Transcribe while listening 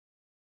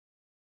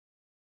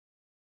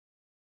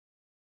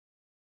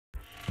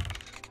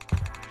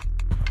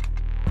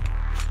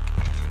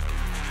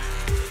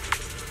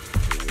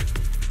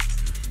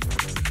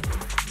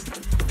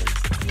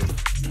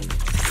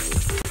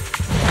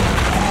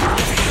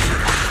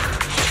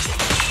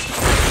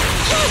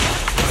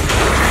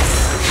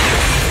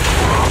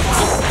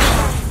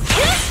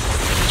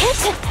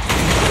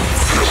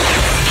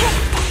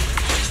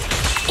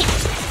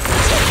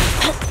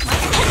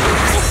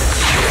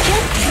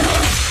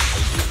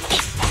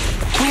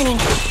Turning.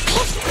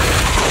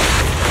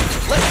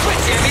 Let's quit,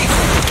 Jamie!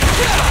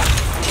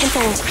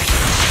 Confirmed.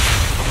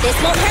 This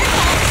won't hurt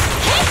much.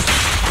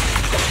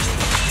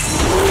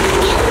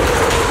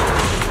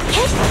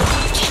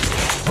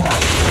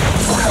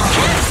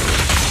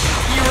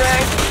 You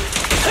rang?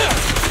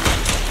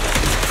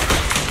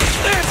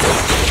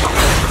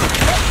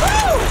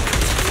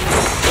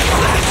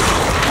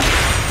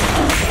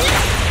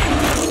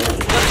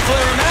 Let's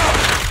clear him out!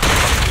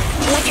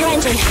 Electro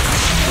engine.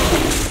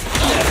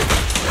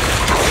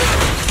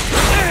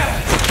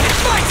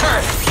 It's my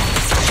turn!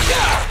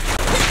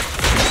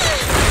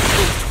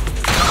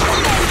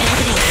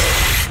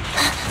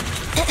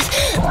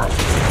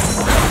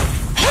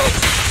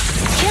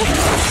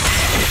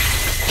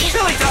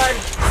 Silly time!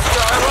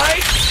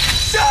 Starlight!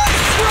 Shine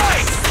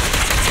bright!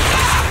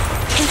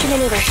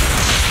 Countermaneuver.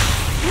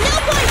 No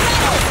point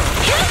battle!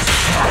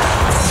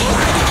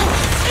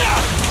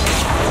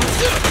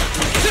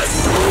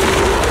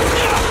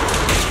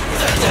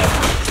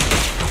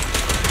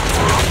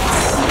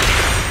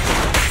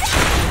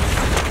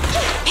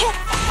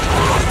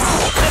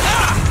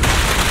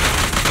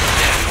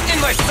 In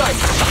my sight!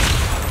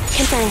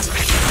 Confirmed.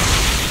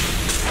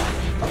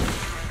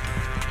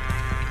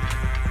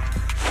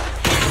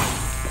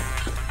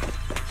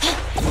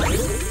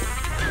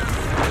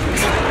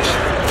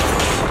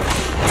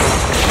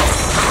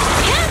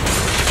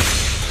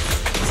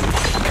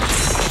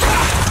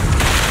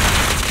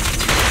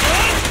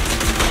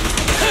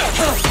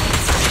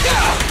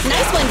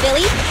 Nice one,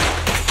 Billy.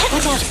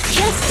 Watch out.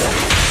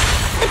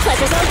 The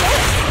pleasure's all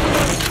yours.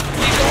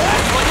 Leave the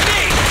last one to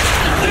me!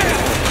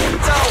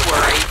 Don't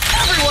worry,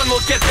 everyone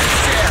will get their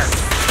share!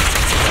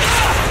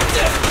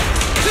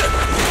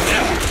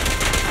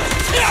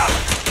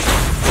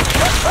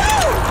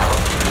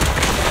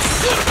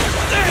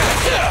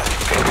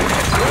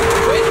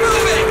 Quit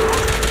moving!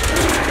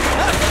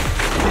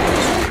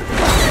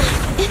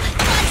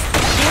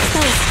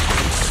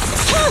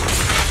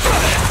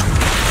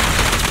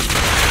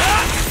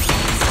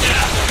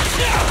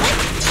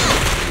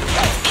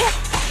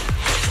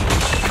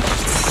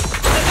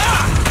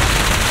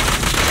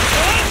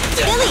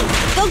 Billy,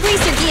 go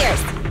grease your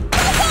gears.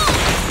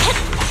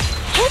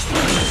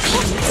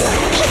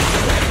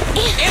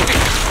 Andy!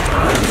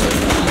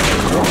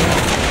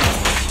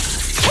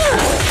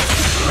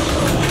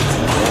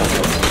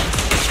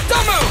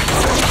 Don't move!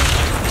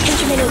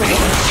 Countermaneuver.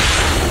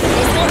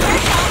 This won't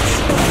hurt much.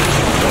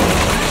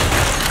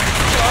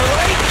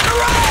 Starlight,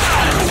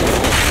 run!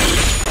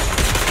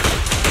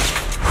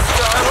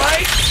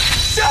 Starlight,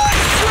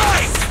 shine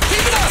bright!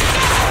 Keep it up!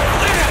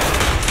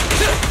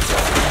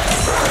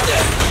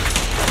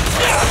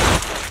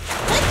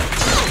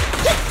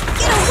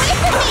 Get away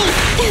from me!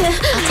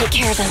 I'll take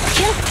care of him.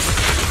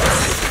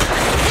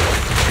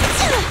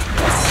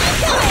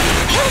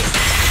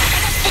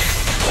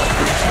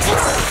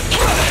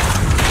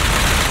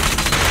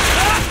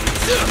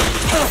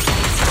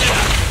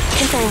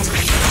 Confirmed.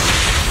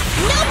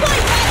 No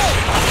point battle!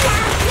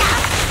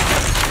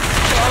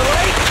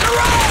 Starlight,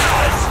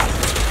 run!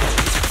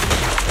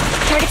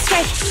 Target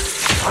strike.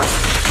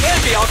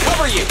 Andy, I'll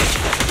cover you!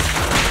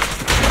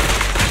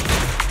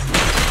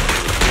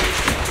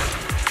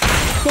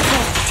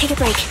 Nicole, take a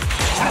break.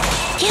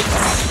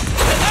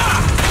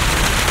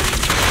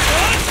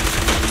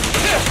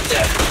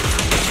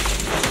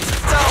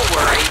 Don't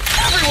worry,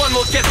 everyone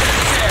will get their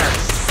share!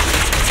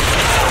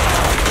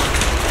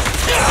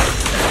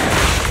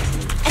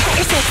 I got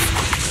your six.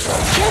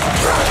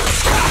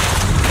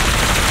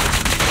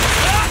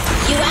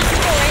 You up?